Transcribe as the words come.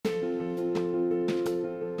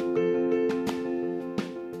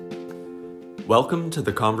Welcome to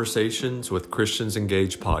the Conversations with Christians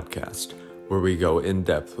Engage podcast, where we go in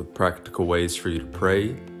depth with practical ways for you to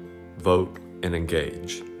pray, vote, and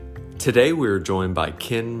engage. Today we are joined by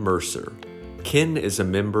Ken Mercer. Ken is a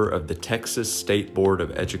member of the Texas State Board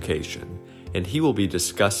of Education, and he will be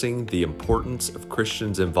discussing the importance of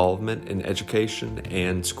Christians' involvement in education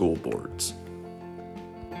and school boards.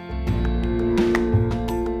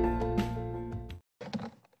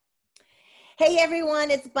 Hey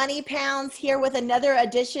everyone, it's Bunny Pounds here with another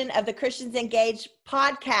edition of the Christians Engage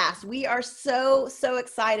podcast. We are so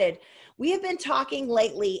excited. We have been talking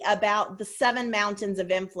lately about the 7 mountains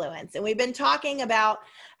of influence, and we've been talking about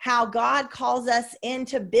how God calls us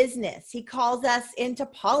into business. He calls us into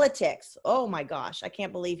politics. Oh my gosh, I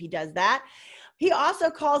can't believe he does that. He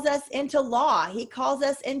also calls us into law. He calls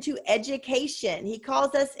us into education. He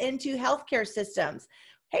calls us into healthcare systems.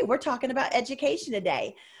 Hey, we're talking about education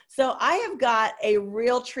today. So I have got a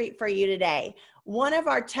real treat for you today. One of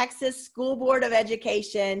our Texas School Board of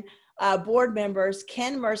Education board members,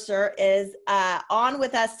 Ken Mercer, is on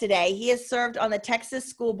with us today. He has served on the Texas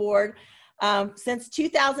School Board since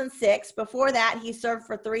 2006. Before that, he served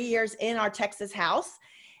for 3 years in our Texas House.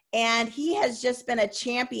 And he has just been a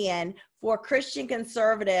champion for Christian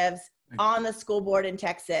conservatives on the school board in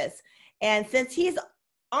Texas. And since he's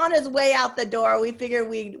on his way out the door, we figured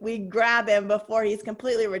we'd grab him before he's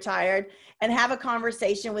completely retired and have a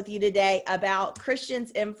conversation with you today about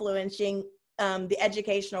Christians influencing the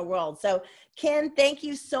educational world. So, Ken, thank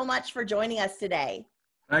you so much for joining us today.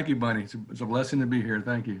 Thank you, Bunny. It's a blessing to be here.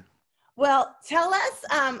 Thank you. Well, tell us,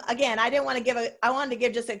 again, I wanted to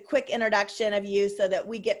give just a quick introduction of you so that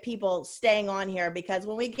we get people staying on here, because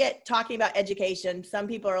when we get talking about education, some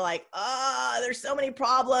people are like, there's so many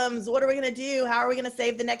problems. What are we going to do? How are we going to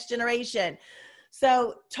save the next generation?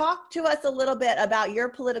 So talk to us a little bit about your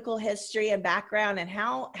political history and background, and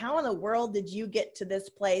how in the world did you get to this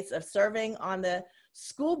place of serving on the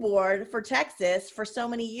school board for Texas for so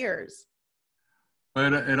many years?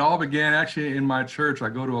 But it all began actually in my church. I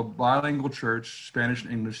go to a bilingual church, Spanish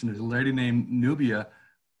and English, and there's a lady named Nubia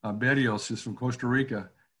Berrios, who's from Costa Rica.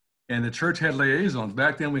 And the church had liaisons.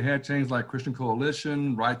 Back then we had things like Christian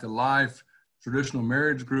Coalition, Right to Life, traditional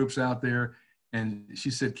marriage groups out there. And she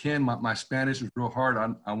said, Ken, my Spanish is real hard.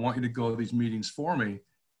 I want you to go to these meetings for me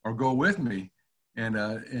or go with me.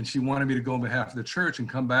 And she wanted me to go on behalf of the church and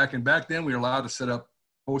come back. And back then we were allowed to set up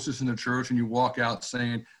posters in the church, and you walk out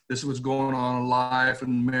saying, this is what's going on in life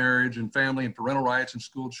and marriage and family and parental rights and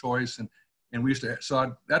school choice. And we used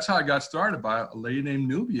to, that's how I got started by a lady named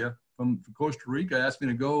Nubia from Costa Rica asked me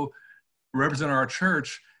to go represent our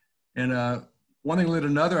church. And one thing led to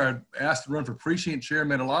another. I asked to run for precinct chair,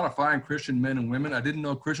 met a lot of fine Christian men and women. I didn't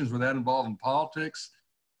know Christians were that involved in politics,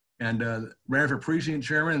 and ran for precinct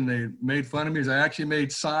chairman, and they made fun of me as I actually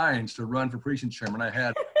made signs to run for precinct chairman. I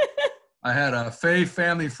had a faith,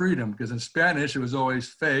 family, freedom, because in Spanish, it was always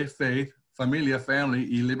faith, familia, family,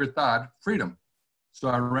 y libertad, freedom. So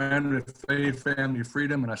I ran with faith, family,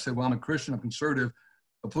 freedom, and I said, well, I'm a Christian, I'm conservative.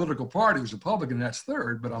 A political party was Republican, that's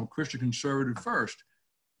third, but I'm Christian conservative first.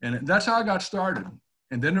 And that's how I got started.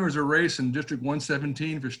 And then there was a race in District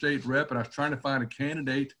 117 for state rep, and I was trying to find a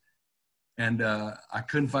candidate, and I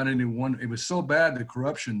couldn't find anyone. It was so bad, the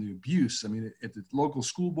corruption, the abuse. I mean, at the local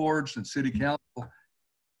school boards and city council,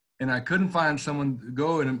 and I couldn't find someone to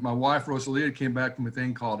go. And my wife, Rosalia, came back from a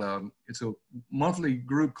thing called, it's a monthly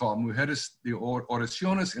group called Mujeres de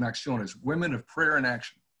Oraciones y Acciones, Women of Prayer and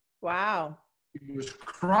Action. Wow. She was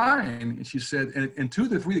crying, and she said, and 2 of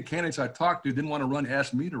the 3 the candidates I talked to didn't want to run,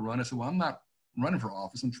 asked me to run. I said, well, I'm not running for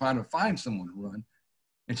office. I'm trying to find someone to run.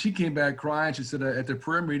 And she came back crying. She said, at the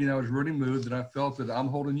prayer meeting, I was really moved that I felt that I'm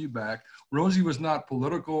holding you back. Rosie was not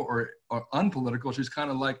political or unpolitical. She's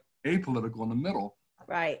kind of like apolitical in the middle.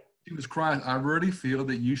 Right. She was crying, I really feel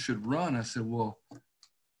that you should run. I said, well,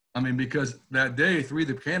 I mean, because that day, 3 of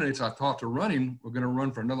the candidates I talked to running were going to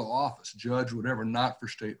run for another office, judge, whatever, not for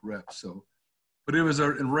state rep. So, but it was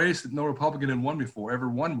a race that no Republican had won before, ever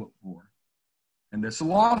won before. And it's a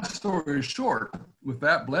long story short. With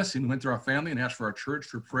that blessing, we went to our family and asked for our church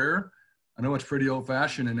for prayer. I know it's pretty old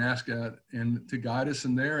fashioned, and asked and to guide us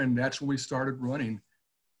in there. And that's when we started running.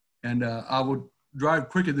 And I would drive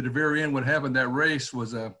quickly to the very end. What happened that race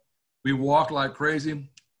was we walked like crazy.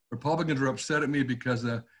 Republicans were upset at me because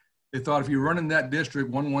they thought if you run in that district,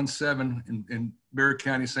 117 in Bexar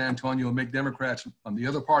County, San Antonio, will make Democrats on the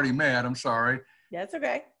other party mad. I'm sorry. That's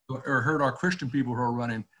okay. Or hurt our Christian people who are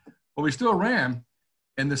running. But we still ran.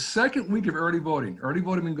 And the second week of early voting had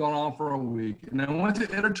been going on for a week. And I went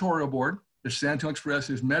to editorial board, the San Antonio Express,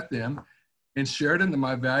 has met them, and shared them that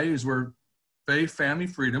my values were faith, family,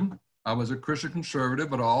 freedom. I was a Christian conservative,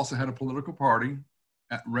 but I also had a political party.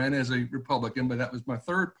 I ran as a Republican, but that was my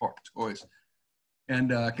third choice.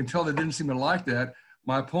 And I can tell they didn't seem to like that.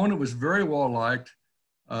 My opponent was very well liked,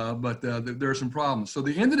 but there are some problems. So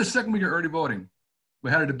the end of the second week of early voting, we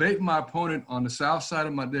had a debate with my opponent on the south side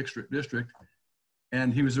of my district,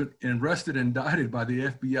 and he was arrested and indicted by the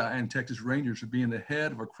FBI and Texas Rangers for being the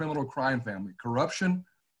head of a criminal crime family: corruption,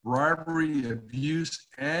 bribery, abuse,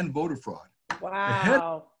 and voter fraud.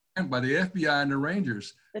 Wow. By the FBI and the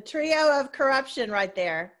Rangers. The trio of corruption right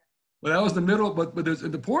there. Well, that was the middle, but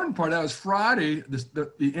the important part, that was Friday,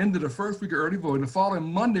 the end of the first week of early voting. The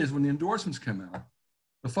following Monday is when the endorsements come out.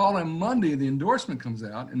 The following Monday, the endorsement comes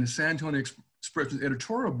out, and the San Antonio Express's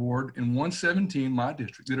editorial board in 117, my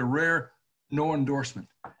district, did a rare no endorsement.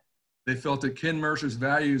 They felt that Ken Mercer's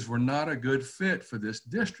values were not a good fit for this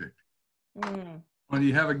district. When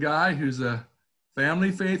you have a guy who's a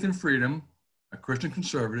family, faith, and freedom, a Christian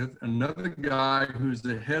conservative, another guy who's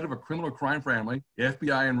the head of a criminal crime family, the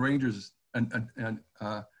FBI and Rangers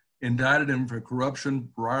indicted him for corruption,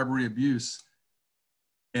 bribery, abuse,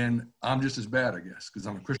 and I'm just as bad, I guess, because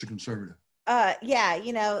I'm a Christian conservative. Yeah,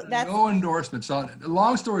 you know, that's no endorsement. So,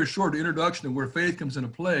 long story short, the introduction of where faith comes into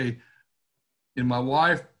play, in my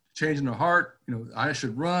wife changing her heart, you know, I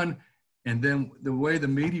should run, and then the way the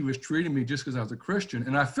media was treating me just because I was a Christian,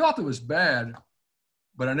 and I felt it was bad.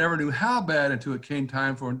 But I never knew how bad until it came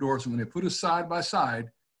time for endorsement. When they put us side by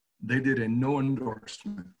side, they did a no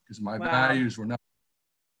endorsement because my values were not.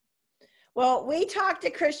 Well, we talk to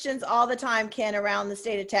Christians all the time, Ken, around the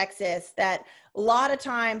state of Texas, that a lot of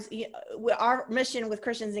times our mission with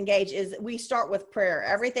Christians Engage is we start with prayer.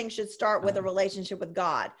 Everything should start with a relationship with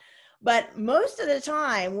God. But most of the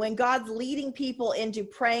time, when God's leading people into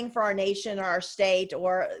praying for our nation or our state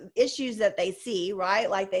or issues that they see, right?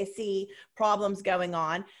 Like they see problems going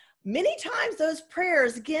on, many times those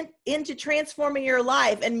prayers get into transforming your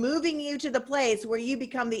life and moving you to the place where you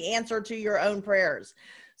become the answer to your own prayers.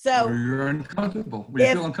 So you're uncomfortable. You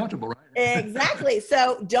feel uncomfortable, right? Exactly.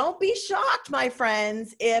 So don't be shocked, my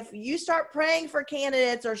friends, if you start praying for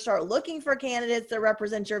candidates or start looking for candidates that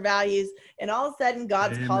represent your values, and all of a sudden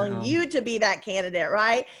God's calling you to be that candidate,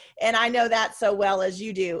 right? And I know that so well as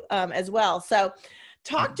you do as well. So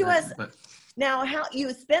talk to us now. How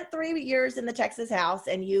you spent 3 years in the Texas House,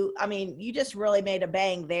 and you just really made a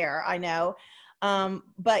bang there, I know.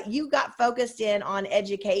 But you got focused in on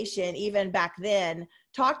education even back then.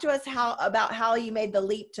 Talk to us about how you made the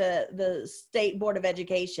leap to the State Board of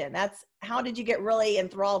Education. How did you get really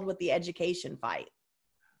enthralled with the education fight?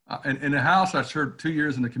 In the House, I served 2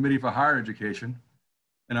 years in the Committee for Higher Education.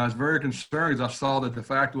 And I was very concerned because I saw that the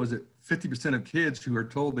fact was that 50% of kids who are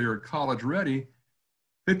told they are college ready,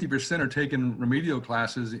 50% are taking remedial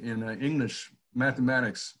classes in English,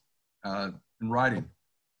 mathematics, and writing.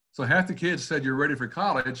 So half the kids said you're ready for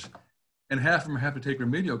college, and half of them have to take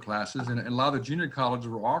remedial classes. And a lot of the junior colleges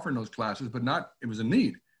were offering those classes, but it was a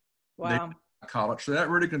need. Wow. College. So that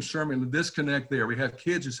really concerned me, the disconnect there. We have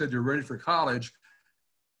kids who said you're ready for college.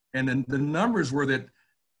 And then the numbers were that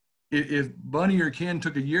if Bunny or Ken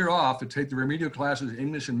took a year off to take the remedial classes,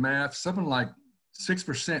 English and math, something like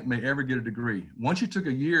 6% may ever get a degree. Once you took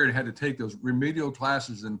a year and had to take those remedial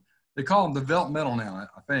classes, and they call them developmental now,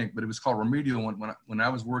 I think, but it was called remedial when I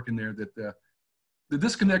was working there, that the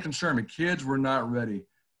disconnect concerned me. Kids were not ready.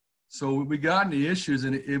 So we got into issues,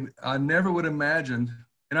 and I never would have imagined,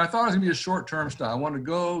 and I thought it was gonna be a short-term style. I wanted to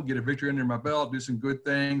go, get a victory under my belt, do some good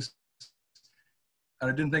things. And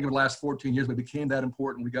I didn't think of the last 14 years, but it became that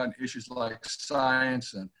important. We got into issues like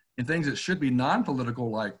science and things that should be non-political,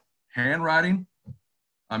 like handwriting,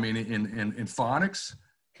 in phonics,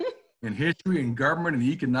 in history and government and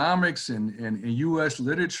economics and U.S.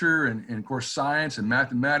 literature and of course science and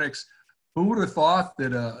mathematics. Who would have thought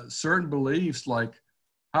that certain beliefs like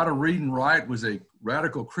how to read and write was a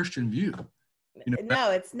radical Christian view?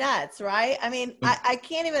 No, it's nuts, right? I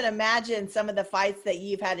can't even imagine some of the fights that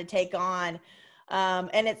you've had to take on.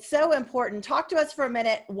 And it's so important. Talk to us for a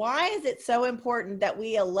minute. Why is it so important that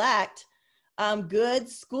we elect good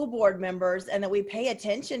school board members and that we pay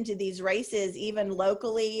attention to these races, even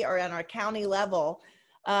locally or on our county level?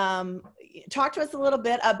 Talk to us a little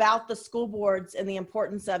bit about the school boards and the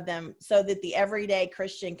importance of them so that the everyday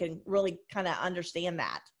Christian can really kind of understand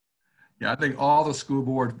that. Yeah, I think all the school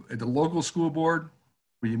boards, at the local school board,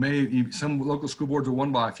 where some local school boards are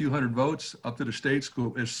won by a few hundred votes, up to the state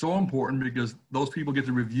school, is so important because those people get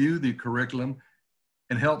to review the curriculum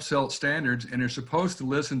and help set standards, and they're supposed to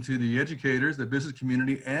listen to the educators, the business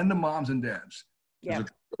community, and the moms and dads. Yeah. There's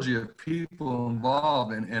a trilogy of people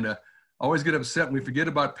involved, and I always get upset when we forget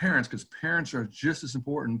about parents, because parents are just as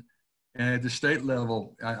important And at the state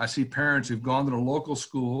level, I see parents who've gone to the local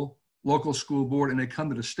school board, and they come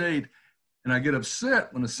to the state, and I get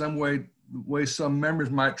upset when in some way some members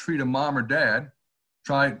might treat a mom or dad,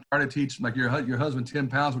 try to teach, like your husband, 10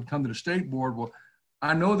 pounds would come to the state board. Well,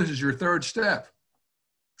 I know this is your third step.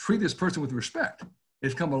 Treat this person with respect.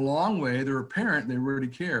 It's come a long way. They're a parent. They really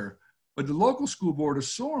care. But the local school board is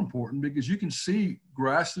so important because you can see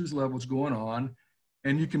grassroots levels going on,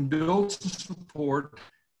 and you can build some support.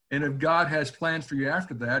 And if God has plans for you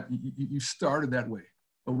after that, you started that way.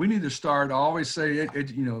 But we need to start. I always say,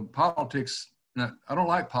 politics. I don't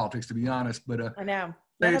like politics, to be honest. But I know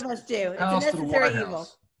none of us do. It's a House to the necessary White evil.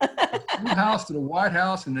 House. Schoolhouse to the White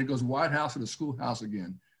House, and then it goes White House to the schoolhouse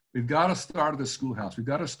again. We've got to start at the schoolhouse. We've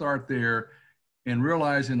got to start there, and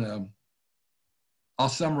realizing. I'll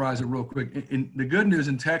summarize it real quick. In the good news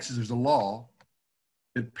in Texas, there's a law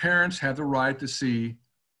that parents have the right to see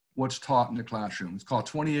what's taught in the classroom. It's called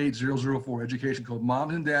 28004 Education Code.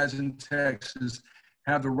 Moms and dads in Texas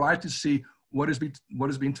have the right to see what is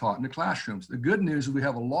being taught in the classrooms. The good news is we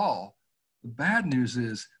have a law. The bad news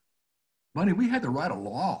is, Bunny, we had to write a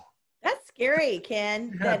law. That's scary, Ken.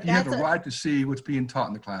 You have the right to see what's being taught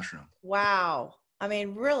in the classroom. Wow. I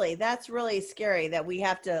mean, really, that's really scary that we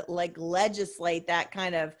have to legislate that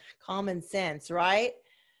kind of common sense, right?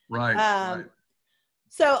 Right. Right.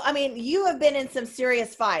 So, I mean, you have been in some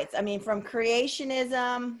serious fights. I mean, from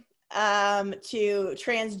creationism to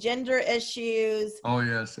transgender issues. Oh,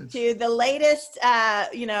 yes. To the latest,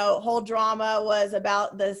 whole drama was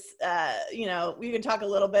about this, we can talk a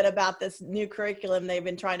little bit about this new curriculum they've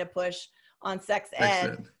been trying to push on sex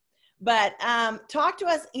ed. But talk to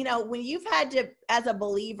us, when you've had to, as a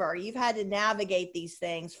believer, you've had to navigate these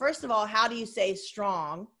things. First of all, how do you stay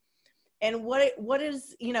strong? And what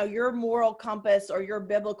is, your moral compass or your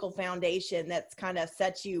biblical foundation that's kind of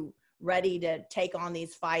sets you ready to take on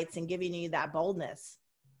these fights and giving you that boldness?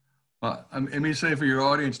 Let me say for your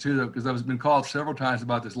audience too, though, because I've been called several times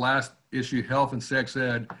about this last issue, health and sex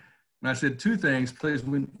ed. And I said two things, please,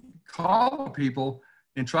 when call people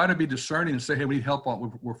and try to be discerning and say, hey, we need help.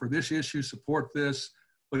 We're for this issue, support this.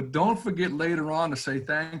 But don't forget later on to say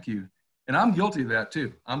thank you. And I'm guilty of that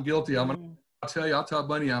too. I'm guilty. I'll tell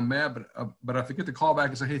Bunny I'm mad, but I forget to call back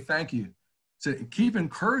and say, hey, thank you. So keep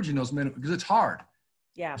encouraging those men because it's hard.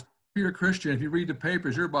 Yeah. If you're a Christian, if you read the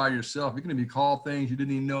papers, you're by yourself. You're going to be called things you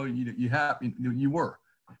didn't even know you were.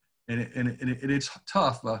 And it's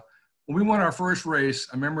tough. When we won our first race,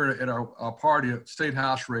 I remember at our party, a state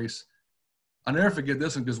house race, I'll never forget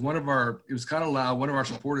this one because it was kind of loud. One of our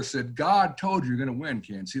supporters said, God told you you're going to win,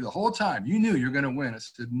 Ken. See, the whole time you knew you're going to win. I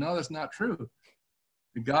said, no, that's not true.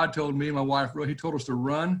 And God told me and my wife, he told us to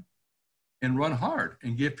run and run hard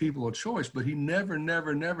and give people a choice. But he never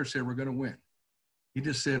said we're going to win. He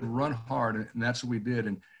just said, run hard. And that's what we did.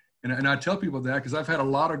 And I tell people that because I've had a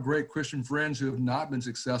lot of great Christian friends who have not been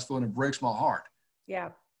successful, and it breaks my heart. Yeah.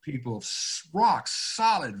 People of rock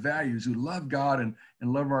solid values who love God and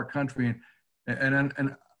love our country.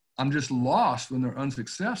 And I'm just lost when they're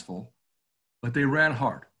unsuccessful, but they ran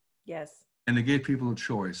hard. Yes. And they gave people a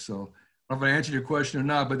choice. So I don't know if I answered your question or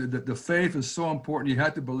not, but the faith is so important. You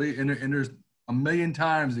have to believe, and there's a million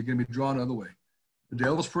times they're going to be drawn the other way. The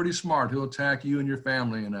devil's pretty smart. He'll attack you and your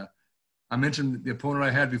family. And I mentioned the opponent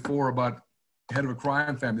I had before about head of a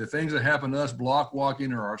crime family. The things that happen to us, block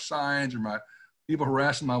walking or our signs or my people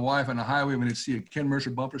harassing my wife on the highway when they see a Ken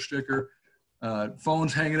Mercer bumper sticker,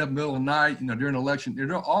 phones hanging up in the middle of the night, during an election. There's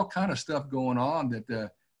all kind of stuff going on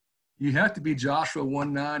that you have to be Joshua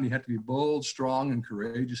 1:9. You have to be bold, strong, and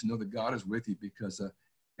courageous and know that God is with you because,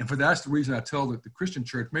 and that's the reason I tell the Christian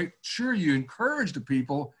church, make sure you encourage the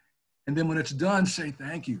people. And then when it's done, say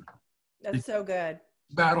thank you. That's so good.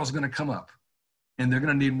 Battle's going to come up and they're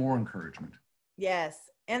going to need more encouragement. Yes.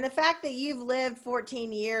 And the fact that you've lived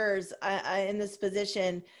 14 years in this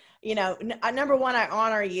position, number one, I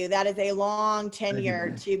honor you. That is a long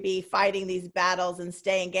tenure to be fighting these battles and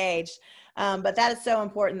stay engaged. But that is so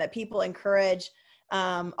important that people encourage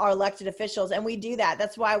our elected officials. And we do that.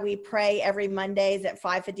 That's why we pray every Mondays at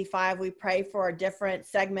 5:55. We pray for a different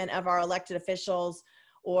segment of our elected officials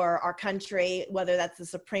or our country, whether that's the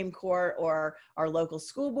Supreme Court or our local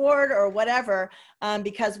school board or whatever,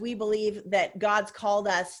 because we believe that God's called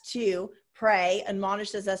us to pray,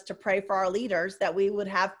 admonishes us to pray for our leaders, that we would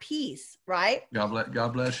have peace, right?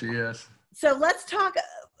 God bless you, yes. So let's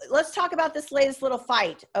talk about this latest little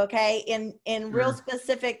fight, okay, in real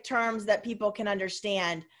specific terms that people can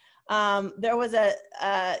understand. There was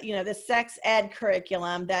the sex ed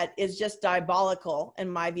curriculum that is just diabolical in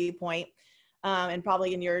my viewpoint. And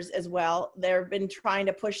probably in yours as well. They've been trying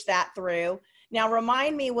to push that through. Now,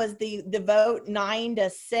 remind me, was the vote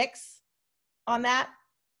 9-6 on that?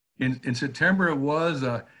 In September,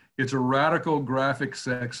 it's a radical graphic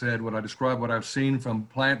sex ed, what I describe, what I've seen from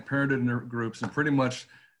Planned Parenthood and their groups, and pretty much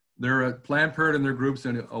they're at Planned Parenthood and their groups,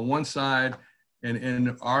 and on one side,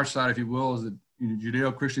 and our side, if you will, is the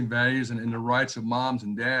Judeo-Christian values and the rights of moms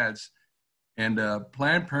and dads. And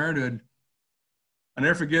Planned Parenthood, I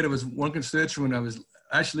never forget, it was one constituent. I was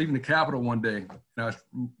actually leaving the Capitol one day, and I was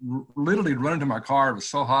literally running to my car. It was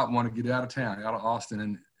so hot, I wanted to get out of town, out of Austin,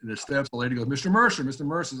 and the steps, the lady goes, Mr. Mercer. Mr.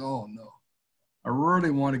 Mercer says, oh no, I really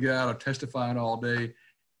want to get out of testifying all day.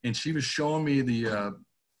 And she was showing me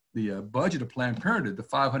the budget of Planned Parenthood, the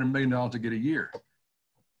 $500 million to get a year,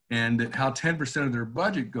 and how 10% of their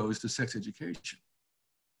budget goes to sex education.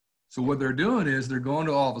 So what they're doing is they're going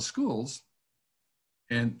to all the schools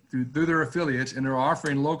and through their affiliates, and they're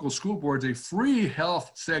offering local school boards a free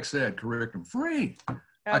health sex ed curriculum. Free.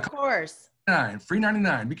 Of course. Free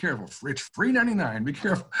 99. Be careful. It's free 99. Be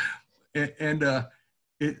careful. And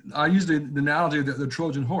I use the analogy of the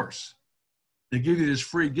Trojan horse. They give you this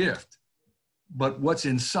free gift, but what's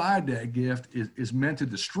inside that gift is meant to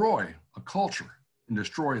destroy a culture and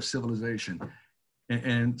destroy a civilization.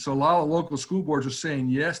 And so a lot of local school boards are saying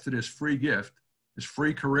yes to this free gift, this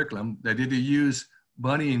free curriculum that they use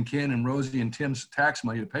Bunny and Ken and Rosie and Tim's tax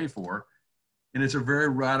money to pay for. And it's a very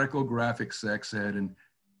radical graphic sex ed.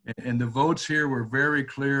 And the votes here were very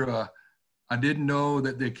clear. I didn't know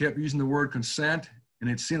that they kept using the word consent, and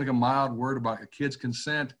it seemed like a mild word about a kid's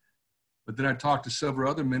consent. But then I talked to several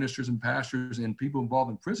other ministers and pastors and people involved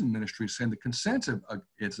in prison ministry saying the consent,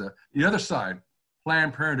 the other side,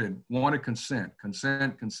 Planned Parenthood wanted consent. And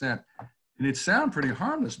it sounded pretty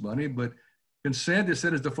harmless, Bunny, but consent, they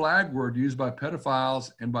said, is the flag word used by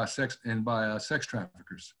pedophiles and by sex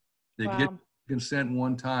traffickers. They get consent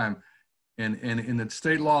one time. And in the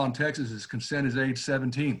state law in Texas, consent is age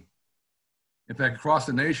 17. In fact, across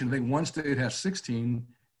the nation, I think one state has 16,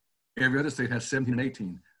 every other state has 17 and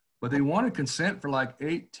 18. But they wanted consent for like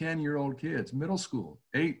 8, 10-year-old kids, middle school,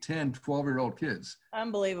 8, 10, 12-year-old kids.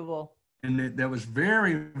 Unbelievable. And that was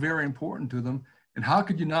very, very important to them. And how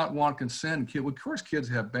could you not want consent? Well, of course, kids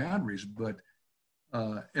have boundaries, but,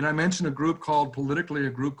 and I mentioned a group called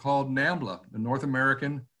NAMBLA, the North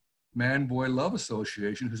American Man-Boy Love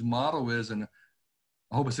Association, whose motto is, and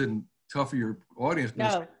I hope it's not tough for your audience.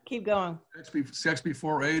 No, keep going. Sex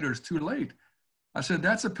before 8 or it's too late. I said,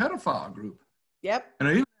 that's a pedophile group. Yep. And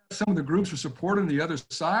I even asked some of the groups who supporting the other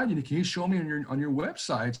side, can you show me on your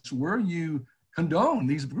websites where you condone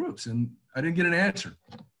these groups? And I didn't get an answer,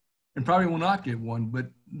 and probably will not get one. But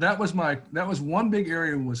that was one big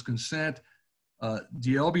area was consent.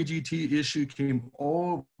 The LBGT issue came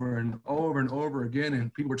over and over and over again,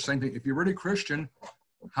 and people were saying, if you're really Christian,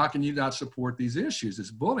 how can you not support these issues?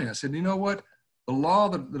 It's bullying. I said, you know what? The law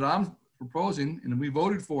that I'm proposing and we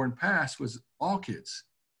voted for and passed was all kids.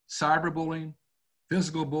 Cyberbullying,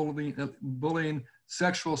 physical bullying,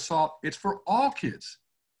 sexual assault. It's for all kids.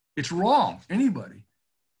 It's wrong, anybody.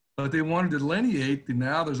 But they wanted to delineate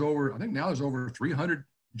now there's over 300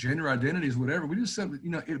 gender identities, whatever. We just said,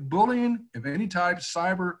 bullying of any type,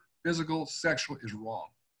 cyber, physical, sexual, is wrong.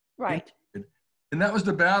 Right. And that was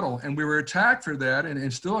the battle. And we were attacked for that,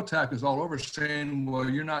 and still attacked us all over, saying, well,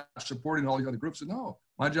 you're not supporting all these other groups. No,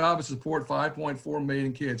 my job is to support 5.4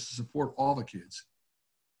 million kids, to support all the kids.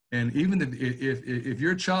 And even if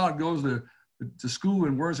your child goes to school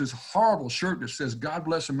and wears this horrible shirt that says, God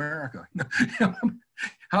bless America,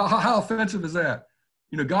 how offensive is that?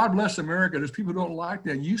 God bless America. There's people who don't like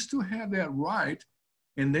that. You still have that right,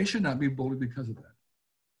 and they should not be bullied because of that.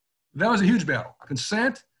 That was a huge battle.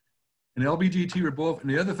 Consent and LBGT were both. And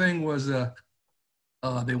the other thing was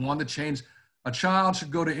they wanted to change. A child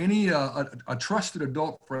should go to any a trusted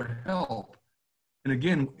adult for help. And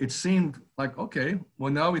again, it seemed like, okay,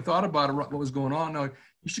 well, now we thought about it, what was going on. Now,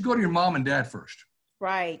 you should go to your mom and dad first.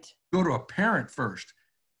 Right. Go to a parent first.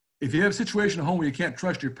 If you have a situation at home where you can't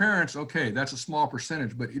trust your parents, okay, that's a small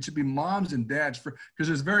percentage, but it should be moms and dads first,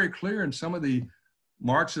 because it's very clear in some of the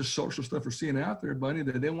Marxist social stuff we're seeing out there, Bunny,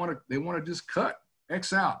 that they want to just cut,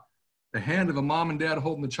 X out. The hand of a mom and dad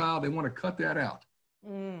holding the child, they want to cut that out.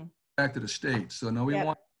 Back to the state. So no, we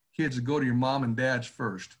want kids to go to your mom and dads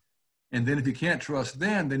first. And then if you can't trust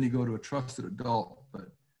them, then you go to a trusted adult. But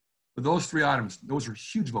those three items, those are a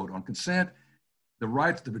huge vote on consent, the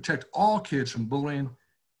right to protect all kids from bullying.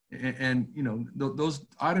 And those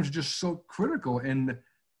items are just so critical, and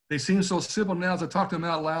they seem so simple now as I talk to them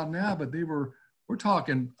out loud now, but we're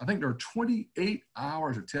talking, I think there are 28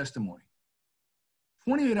 hours of testimony.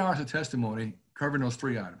 28 hours of testimony covering those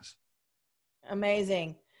three items.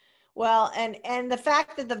 Amazing. Well, and the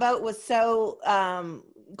fact that the vote was so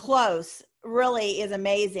close, really is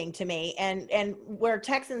amazing to me, and where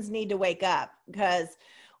Texans need to wake up, because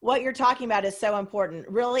what you're talking about is so important.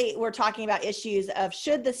 Really, we're talking about issues of,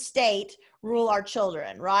 should the state rule our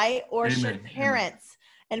children, right? Or Amen. should parents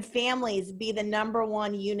and families be the number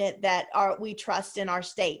one unit that we trust in our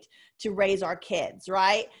state to raise our kids,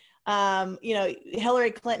 right?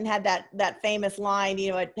 Hillary Clinton had that famous line,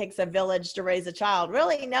 it takes a village to raise a child.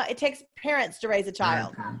 Really, no, it takes parents to raise a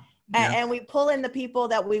child. Yeah. And we pull in the people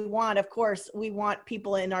that we want. Of course, we want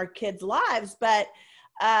people in our kids' lives, but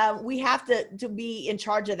we have to be in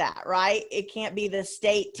charge of that, right? It can't be the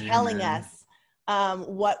state telling us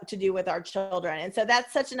what to do with our children. And so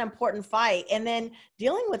that's such an important fight. And then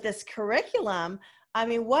dealing with this curriculum, I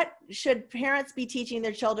mean, what should parents be teaching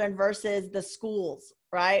their children versus the schools,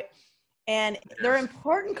 right? And they're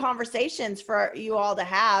important conversations for you all to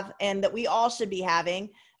have, and that we all should be having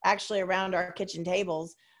actually around our kitchen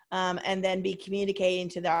tables, and then be communicating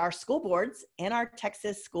to our school boards and our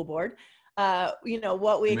Texas school board,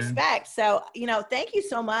 what we expect. So, thank you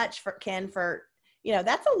so much Ken, for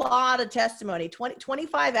that's a lot of testimony,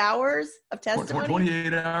 25 hours of testimony.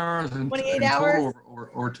 28 hours and 28 hours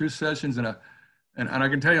or 2 sessions. And I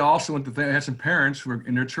can tell you also, I had some parents who were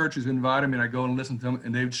in their churches invited me, and I go and listen to them,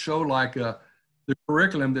 and they'd show like the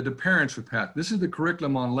curriculum that the parents would pass. This is the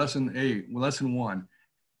curriculum on lesson 1.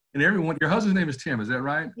 And everyone, your husband's name is Tim, is that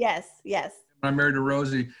right? Yes. When I married to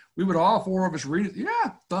Rosie, we would all 4 of us read it.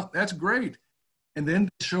 Yeah, that's great. And then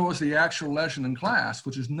show us the actual lesson in class,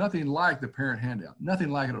 which is nothing like the parent handout, nothing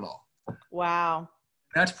like it at all. Wow.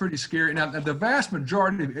 That's pretty scary. Now, the vast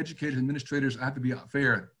majority of educators and administrators, I have to be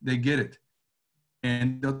fair, they get it.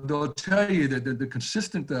 And they'll tell you that the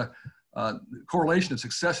consistent correlation of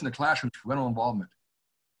success in the classroom is parental involvement.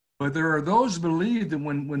 But there are those who believe that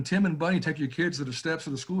when Tim and Bunny take your kids to the steps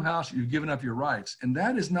of the schoolhouse, you've given up your rights. And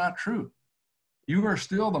that is not true. You are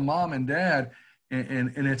still the mom and dad.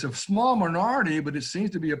 And it's a small minority, but it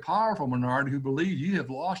seems to be a powerful minority who believe you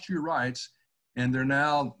have lost your rights and they're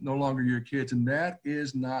now no longer your kids. And that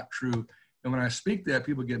is not true. And when I speak that,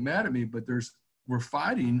 people get mad at me, but we're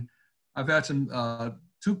fighting. I've had some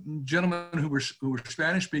 2 gentlemen who were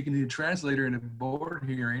Spanish speaking, the translator in a board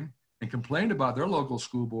hearing, and complained about their local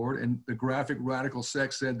school board, and the graphic radical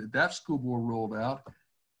sect said that school board rolled out,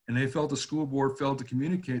 and they felt the school board failed to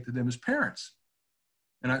communicate to them as parents.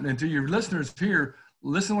 And to your listeners here,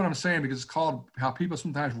 listen to what I'm saying, because it's called how people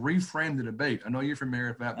sometimes reframe the debate. I know you're familiar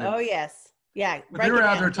with that. Oh, yes. Yeah. But they were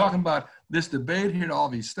out there talking about this debate here and all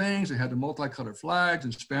these things. They had the multicolored flags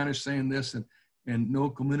in Spanish saying this, and no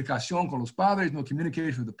comunicación con los padres, no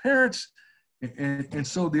communication with the parents. And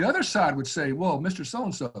so the other side would say, well, Mr.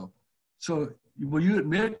 So-and-so, so will you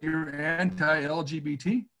admit you're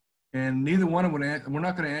anti-LGBT? And neither one of them we're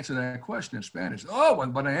not going to answer that question in Spanish. Oh,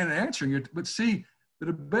 but I ain't answering it. But see, the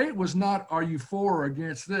debate was not, are you for or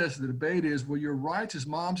against this? The debate is, well, your rights as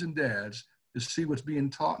moms and dads to see what's being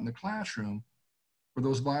taught in the classroom for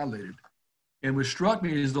those violated. And what struck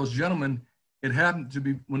me is those gentlemen, it happened to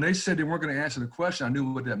be, when they said they weren't going to answer the question, I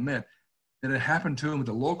knew what that meant. And it happened to them at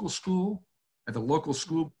the local school,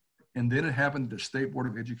 and then it happened at the State Board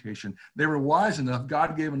of Education. They were wise enough,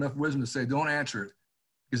 God gave enough wisdom to say, don't answer it,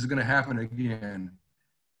 because it's going to happen again.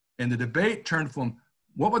 And the debate turned from,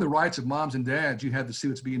 what were the rights of moms and dads you had to see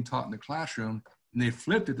what's being taught in the classroom? And they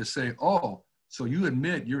flipped it to say, oh, so you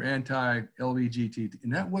admit you're anti-LGBT.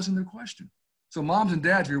 And that wasn't the question. So moms and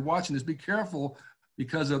dads, if you're watching this, be careful,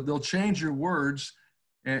 because they'll change your words,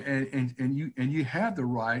 and you have the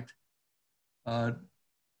right to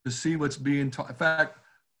see what's being taught. In fact,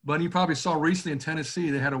 Bunny, you probably saw recently in Tennessee,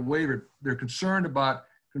 they had a waiver. They're concerned about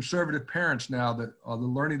conservative parents now that are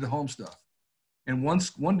learning the home stuff. And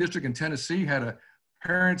one district in Tennessee had a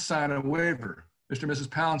parent sign a waiver. Mr. and Mrs.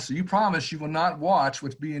 Pounds, so you promise you will not watch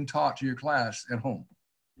what's being taught to your class at home,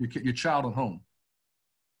 your child at home.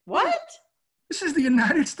 What? This is the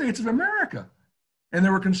United States of America. And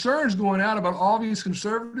there were concerns going out about all these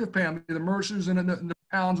conservative families, the Mercers and the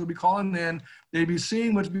Pounds would be calling in. They'd be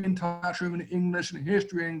seeing what's being taught to them in English and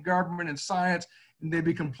history and government and science, and they'd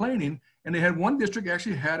be complaining. And they had one district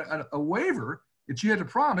actually had a waiver that you had to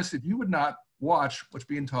promise that you would not watch what's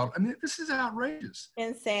being taught. I mean, this is outrageous.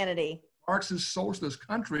 Insanity. Marxist socialist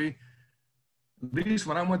country. At least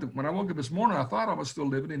when I woke up this morning, I thought I was still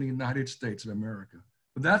living in the United States of America.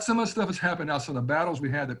 But that's some of the stuff that's happened now. Some of the battles we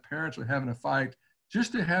had that parents are having to fight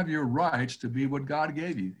just to have your rights to be what God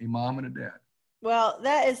gave you, a mom and a dad. Well,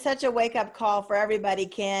 that is such a wake-up call for everybody,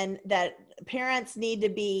 Ken, that parents need to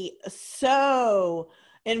be so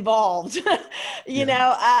involved. You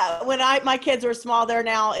know, when my kids were small, they're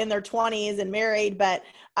now in their 20s and married, but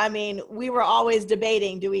I mean, we were always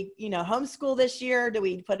debating, do we, homeschool this year? Do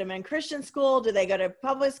we put them in Christian school? Do they go to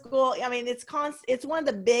public school? I mean, it's one of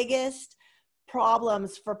the biggest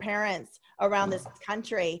problems for parents around this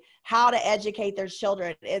country, how to educate their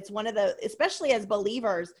children. It's one of the, especially as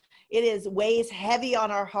believers, it weighs heavy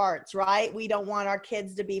on our hearts, right? We don't want our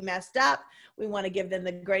kids to be messed up. We want to give them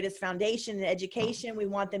the greatest foundation in education. We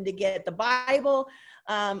want them to get the Bible.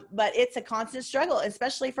 But it's a constant struggle,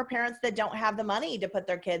 especially for parents that don't have the money to put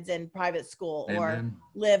their kids in private school or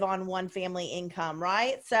live on one family income,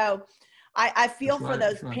 right? So I feel for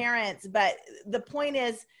those parents, but the point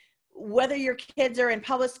is, whether your kids are in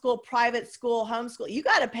public school, private school, homeschool, you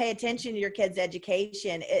got to pay attention to your kids'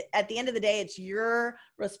 education. At the end of the day, it's your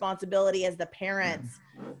responsibility as the parents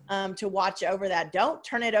to watch over that. Don't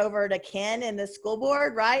turn it over to Ken and the school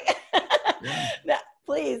board, right?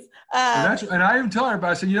 Please. And I even tell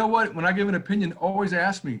everybody, I said, you know what, when I give an opinion, always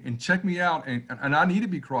ask me and check me out. And I need to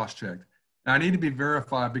be cross-checked. And I need to be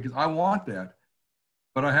verified because I want that.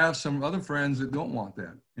 But I have some other friends that don't want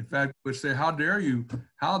that. In fact, would say, how dare you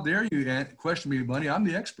question me, Bunny? I'm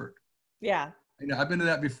the expert. Yeah. I've been to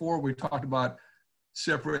that before. We talked about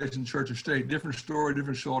separation, church and state, different story,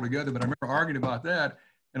 different show altogether. But I remember arguing about that.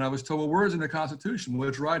 And I was told, well, where is it in the Constitution? Well,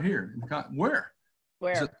 it's right here. Where?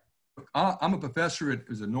 Where? I'm a professor at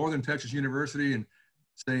a Northern Texas University and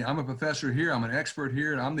saying, I'm a professor here. I'm an expert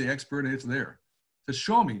here. And I'm the expert and it's there. To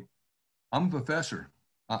show me, I'm a professor.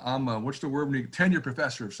 I'm a, what's the word, tenure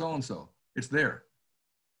professor of so-and-so. It's there.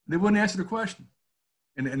 They wouldn't answer the question.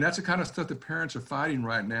 And that's the kind of stuff that parents are fighting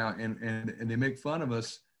right now. And they make fun of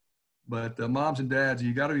us. But moms and dads,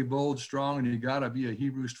 you got to be bold, strong, and you got to be a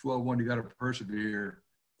Hebrews 12:1. You got to persevere.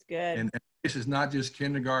 It's good. And this is not just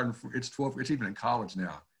kindergarten. It's 12. It's even in college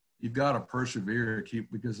now. You've got to persevere,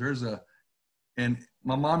 because and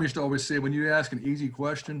my mom used to always say, when you ask an easy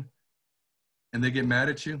question and they get mad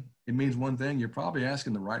at you, it means one thing. You're probably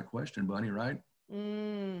asking the right question, Bunny, right?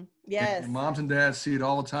 Yes. And moms and dads see it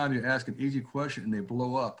all the time. You ask an easy question and they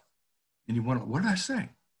blow up. And you wonder, what did I say?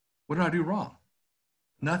 What did I do wrong?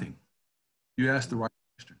 Nothing. You asked the right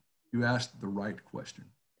question. You asked the right question.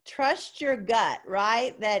 Trust your gut,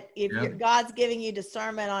 right? That if God's giving you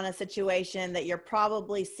discernment on a situation, that you're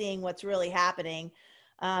probably seeing what's really happening.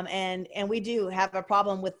 And we do have a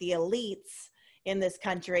problem with the elites in this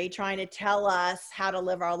country trying to tell us how to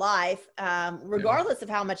live our life, regardless of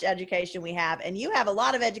how much education we have. And you have a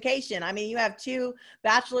lot of education. I mean, you have 2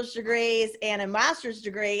 bachelor's degrees and a master's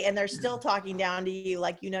degree, and they're still talking down to you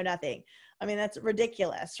like you know nothing. I mean, that's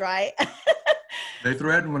ridiculous, right? They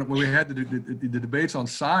threatened when we had the debates on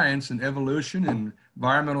science and evolution and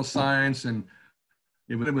environmental science, and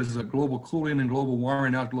it was a global cooling and global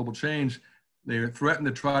warming, not global change. They threatened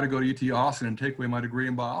to try to go to UT Austin and take away my degree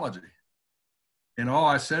in biology. And all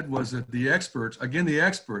I said was that the experts, I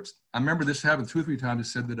remember this happened 2 or 3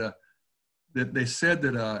 times. They said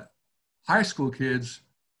that high school kids,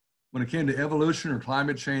 when it came to evolution or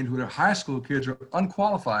climate change, high school kids are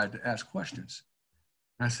unqualified to ask questions.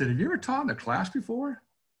 And I said, have you ever taught in a class before?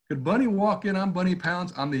 Could Bunny walk in? I'm Bunny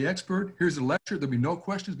Pounds. I'm the expert. Here's the lecture. There'll be no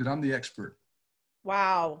questions, but I'm the expert.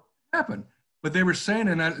 Wow. It happened. But they were saying,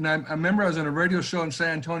 and I remember I was on a radio show in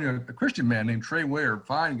San Antonio, a Christian man named Trey Ware,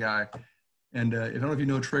 fine guy. And I don't know if you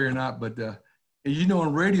know Trey or not, but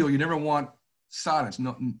on radio, you never want silence,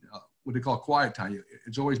 what they call quiet time.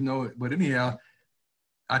 It's always no, but anyhow,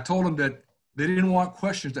 I told them that they didn't want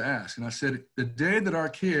questions to ask. And I said, the day that our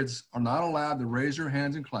kids are not allowed to raise their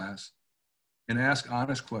hands in class and ask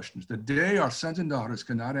honest questions, the day our sons and daughters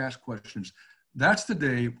cannot ask questions, that's the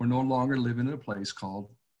day we're no longer living in a place called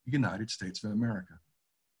the United States of America.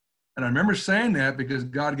 And I remember saying that because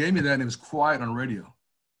God gave me that, and it was quiet on radio.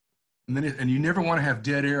 And you never want to have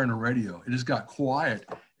dead air on the radio. It just got quiet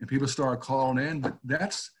and people started calling in. But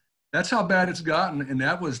that's how bad it's gotten. And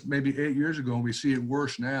that was maybe 8 years ago, and we see it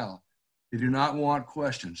worse now. They do not want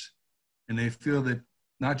questions. And they feel that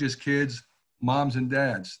not just kids, moms and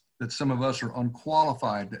dads, that some of us are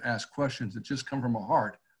unqualified to ask questions that just come from our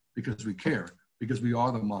heart because we care, because we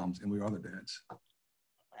are the moms and we are the dads.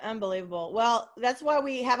 Unbelievable. Well, that's why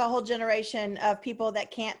we have a whole generation of people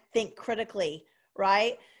that can't think critically,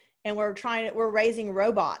 right? And we're raising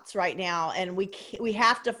robots right now, and we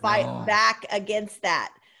have to fight back against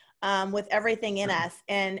that with everything in us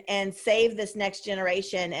and save this next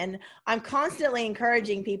generation. And I'm constantly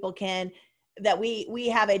encouraging people, Ken, that we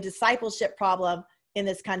have a discipleship problem in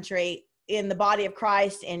this country, in the body of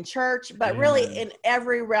Christ, in church, but really in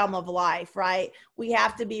every realm of life, right? We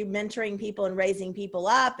have to be mentoring people and raising people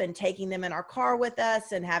up and taking them in our car with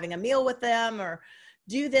us and having a meal with them, or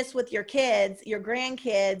do this with your kids, your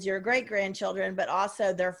grandkids, your great grandchildren, but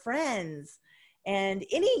also their friends and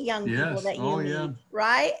any young people that you meet,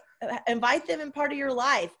 right? Invite them in part of your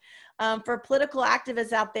life. For political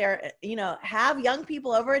activists out there, have young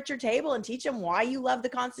people over at your table and teach them why you love the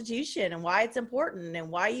Constitution and why it's important and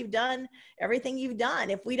why you've done everything you've done.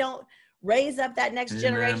 If we don't raise up that next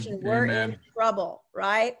generation, we're in trouble,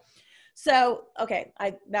 right? So, okay,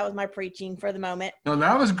 that was my preaching for the moment. No,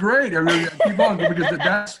 that was great. I really keep on,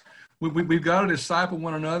 because we've got to disciple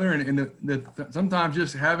one another, and sometimes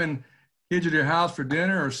just having kids at your house for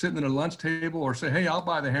dinner or sitting at a lunch table or say, hey, I'll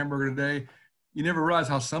buy the hamburger today. You never realize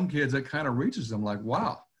how some kids, that kind of reaches them, like,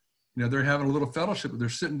 wow, they're having a little fellowship, but they're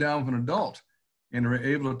sitting down with an adult and they're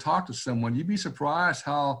able to talk to someone. You'd be surprised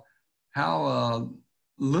how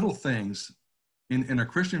little things in a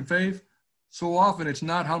Christian faith, so often it's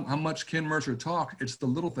not how much Ken Mercer talked, it's the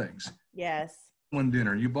little things. Yes. One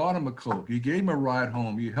dinner, you bought them a Coke, you gave them a ride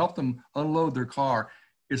home, you helped them unload their car.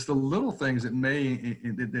 It's the little things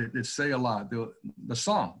that say a lot. The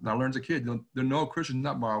song that I learned as a kid, they'll know Christians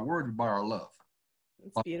not by our word, but by our love.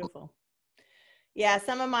 It's beautiful. Yeah,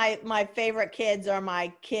 some of my favorite kids are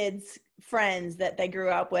my kids' friends that they grew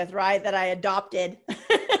up with, right? That I adopted.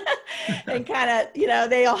 And kind of,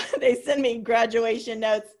 they send me graduation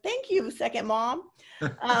notes. Thank you, second mom.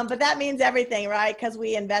 But that means everything, right? Because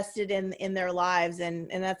we invested in their lives, and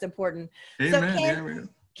that's important. Amen. So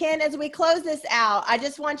Ken, as we close this out, I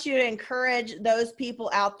just want you to encourage those people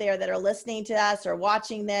out there that are listening to us or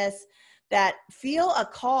watching this that feel a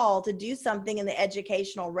call to do something in the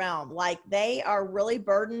educational realm. Like they are really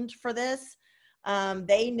burdened for this.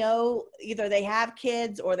 They know either they have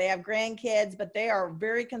kids or they have grandkids, but they are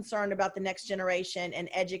very concerned about the next generation and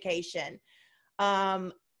education.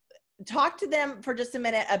 Talk to them for just a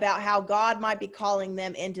minute about how God might be calling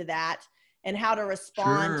them into that and how to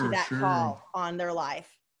respond to that call on their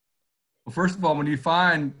life. Well, first of all, when you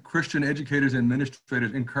find Christian educators and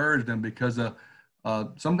administrators, encourage them, because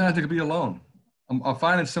sometimes they can be alone. I'm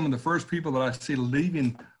finding some of the first people that I see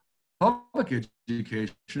leaving public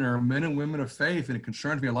education are men and women of faith, and it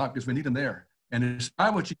concerns me a lot because we need them there. And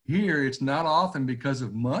despite what you hear, it's not often because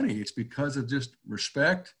of money. It's because of just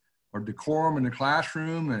respect or decorum in the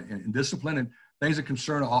classroom and discipline and things that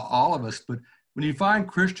concern all of us. But when you find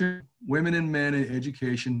Christian women and men in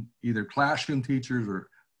education, either classroom teachers or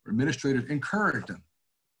administrators, encourage them.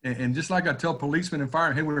 And just like I tell policemen and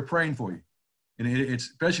firemen, hey, we're praying for you. And it's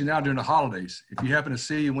especially now during the holidays. If you happen to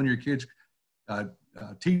see one of your kids'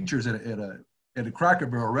 teachers at a Cracker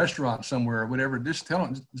Barrel restaurant somewhere or whatever, just tell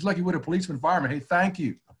them, it's like you would a policeman, fireman, hey, thank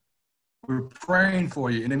you. We're praying for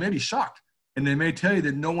you. And they may be shocked. And they may tell you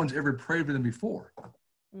that no one's ever prayed for them before.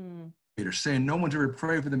 They're saying no one's ever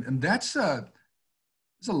prayed for them. And that's a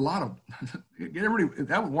lot of,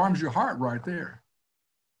 that warms your heart right there.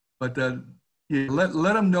 But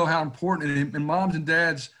let them know how important, and moms and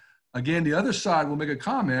dads, again, the other side will make a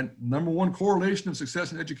comment. Number one correlation of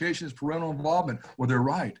success in education is parental involvement. Well, they're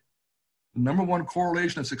right. The number one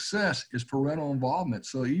correlation of success is parental involvement.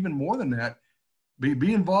 So even more than that,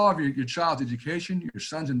 be involved in your child's education, your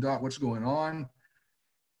sons and daughters, what's going on.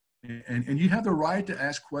 And you have the right to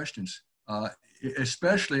ask questions,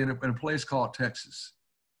 especially in a place called Texas.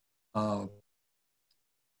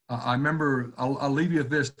 I remember, I'll leave you with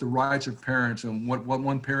this, the rights of parents and what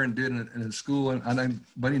one parent did in a school. And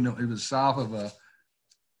it was south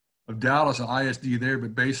of Dallas, an ISD there,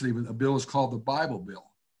 but basically a bill was called the Bible Bill.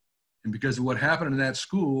 And because of what happened in that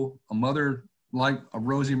school, a mother like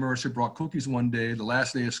Rosie Mercer brought cookies one day, the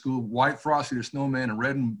last day of school, white Frosty the Snowman and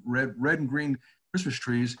red and green Christmas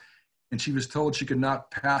trees. And she was told she could not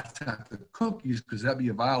pass out the cookies because that'd be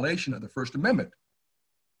a violation of the First Amendment,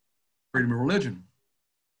 freedom of religion.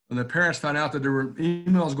 And the parents found out that there were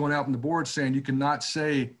emails going out from the board saying you cannot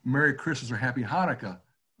say Merry Christmas or Happy Hanukkah.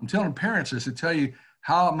 I'm telling parents this to tell you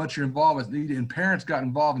how much you're involved with, and parents got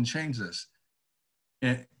involved and changed this.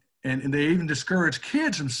 And they even discouraged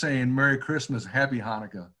kids from saying Merry Christmas, Happy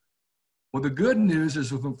Hanukkah. Well, the good news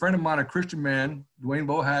is with a friend of mine, a Christian man, Dwayne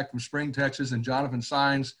Bohack from Spring, Texas, and Jonathan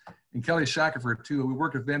Sines and Kelly Shackelford too. We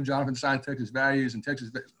worked with them, Jonathan Sines, Texas Values, and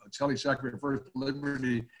Kelly Shackelford, First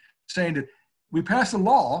Liberty, saying that we passed a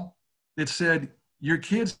law that said your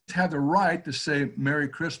kids have the right to say Merry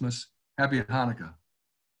Christmas, Happy Hanukkah.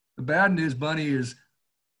 The bad news, Bunny, is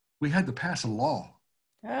we had to pass a law.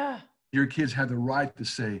 Your kids have the right to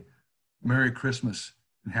say Merry Christmas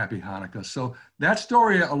and Happy Hanukkah. So that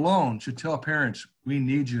story alone should tell parents, we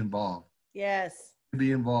need you involved. Yes. To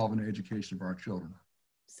be involved in the education of our children.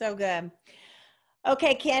 So good.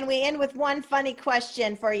 Okay, Ken, we end with one funny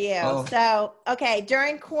question for you. Oh. So, okay,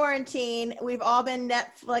 during quarantine, we've all been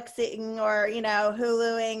Netflixing or,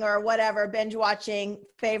 Huluing or whatever, binge watching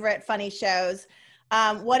favorite funny shows.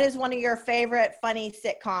 What is one of your favorite funny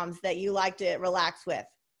sitcoms that you like to relax with?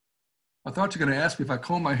 I thought you were going to ask me if I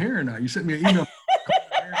comb my hair or not. You sent me an email.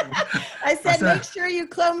 I said, make sure you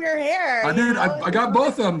comb your hair. I did. I got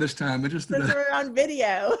both of them this time. Since we're on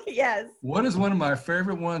video. Yes. What is one of my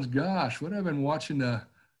favorite ones? Gosh, what have I been watching?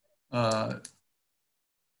 I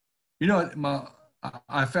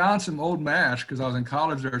found some old MASH because I was in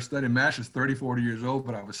college there studying. MASH is 30, 40 years old,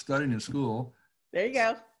 but I was studying in school. There you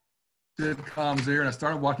go. Sitcoms there, and I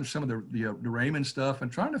started watching some of the Raymond stuff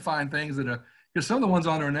and trying to find things that because some of the ones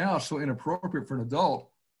on there now are so inappropriate for an adult.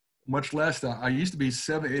 Much less, I used to be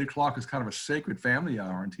 7, 8 o'clock as kind of a sacred family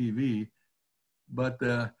hour on TV. But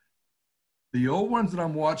the old ones that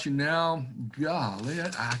I'm watching now, golly,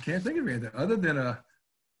 I can't think of anything other than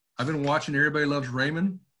I've been watching Everybody Loves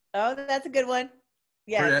Raymond. Oh, that's a good one.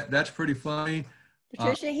 Yeah. That's pretty funny.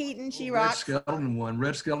 Patricia Heaton, she rocks. Red Skelton one.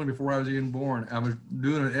 Red Skelton before I was even born. I was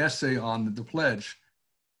doing an essay on the pledge,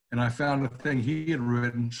 and I found a thing he had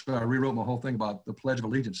written, so I rewrote my whole thing about the Pledge of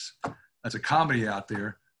Allegiance. That's a comedy out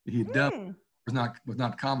there. He dubbed was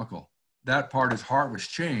not comical. That part, his heart was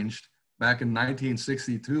changed back in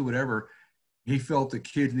 1962, whatever. He felt the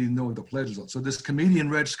kids didn't know what the pledge was. So this comedian,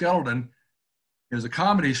 Red Skelton, it was a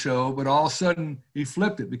comedy show, but all of a sudden he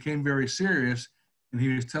flipped it, became very serious, and he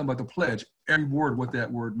was telling about the pledge, every word, what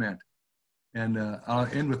that word meant. And I'll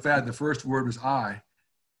end with that. The first word was I,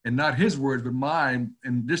 and not his words, but mine.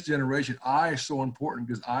 In this generation, I is so important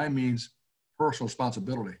because I means personal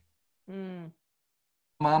responsibility.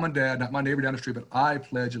 Mom and dad, not my neighbor down the street, but I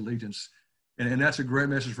pledge allegiance. And that's a great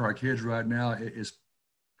message for our kids right now. It's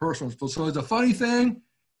personal. So it's a funny thing.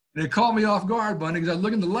 And it caught me off guard, Bunny, because I was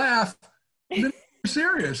looking to laugh. And then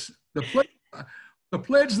serious. The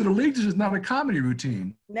pledge that allegiance is not a comedy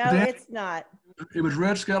routine. No, it's not. It was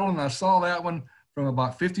Red Skelton, and I saw that one from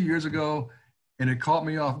about 50 years ago, and it caught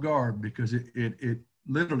me off guard because it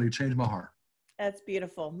literally changed my heart. That's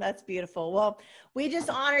beautiful. That's beautiful. Well, we just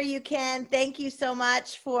honor you, Ken. Thank you so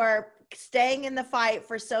much for staying in the fight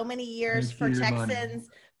for so many years for Texans,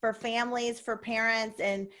 for families, for parents,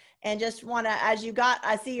 and just want to, I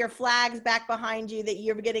see your flags back behind you that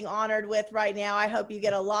you're getting honored with right now. I hope you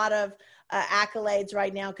get a lot of accolades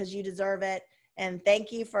right now because you deserve it. And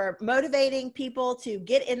thank you for motivating people to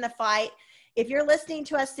get in the fight. If you're listening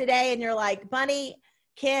to us today and you're like, Bunny,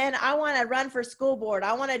 Ken, I want to run for school board.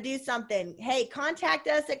 I want to do something. Hey, contact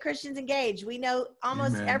us at Christians Engage. We know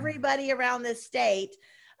almost everybody around this state.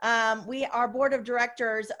 Our board of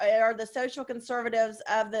directors are the social conservatives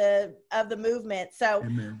of the movement. So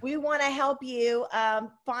we want to help you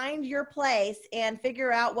find your place and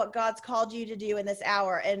figure out what God's called you to do in this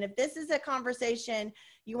hour. And if this is a conversation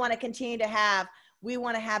you want to continue to have, we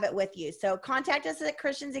want to have it with you. So contact us at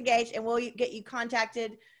Christians Engage, and we'll get you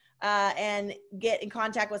contacted and get in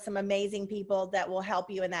contact with some amazing people that will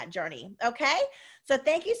help you in that journey. Okay. So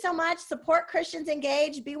thank you so much. Support Christians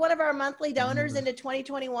Engage. Be one of our monthly donors into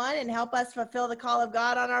 2021 and help us fulfill the call of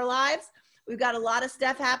God on our lives. We've got a lot of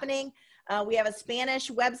stuff happening. We have a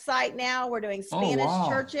Spanish website now. We're doing Spanish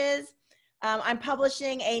churches. I'm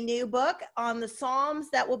publishing a new book on the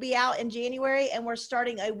Psalms that will be out in January, and we're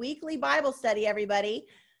starting a weekly Bible study, everybody,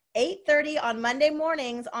 8:30 on Monday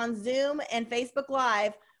mornings on Zoom and Facebook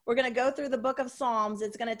Live. We're going to go through the book of Psalms.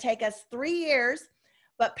 It's going to take us 3 years,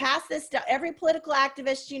 but pass this to every political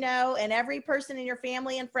activist you know and every person in your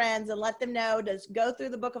family and friends, and let them know to go through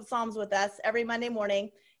the book of Psalms with us every Monday morning.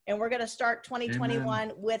 And we're going to start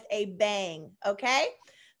 2021 with a bang. Okay.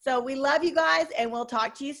 So we love you guys, and we'll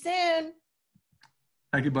talk to you soon.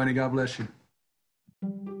 Thank you, Bunny. God bless you.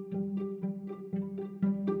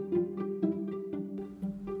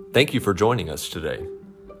 Thank you for joining us today.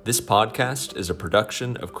 This podcast is a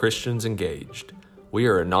production of Christians Engaged. We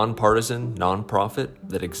are a nonpartisan nonprofit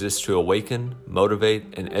that exists to awaken,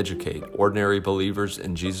 motivate, and educate ordinary believers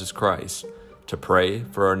in Jesus Christ to pray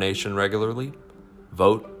for our nation regularly,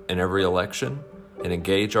 vote in every election, and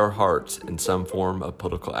engage our hearts in some form of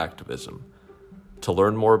political activism. To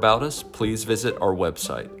learn more about us, please visit our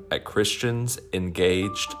website at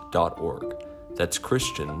christiansengaged.org. That's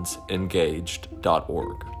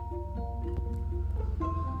christiansengaged.org.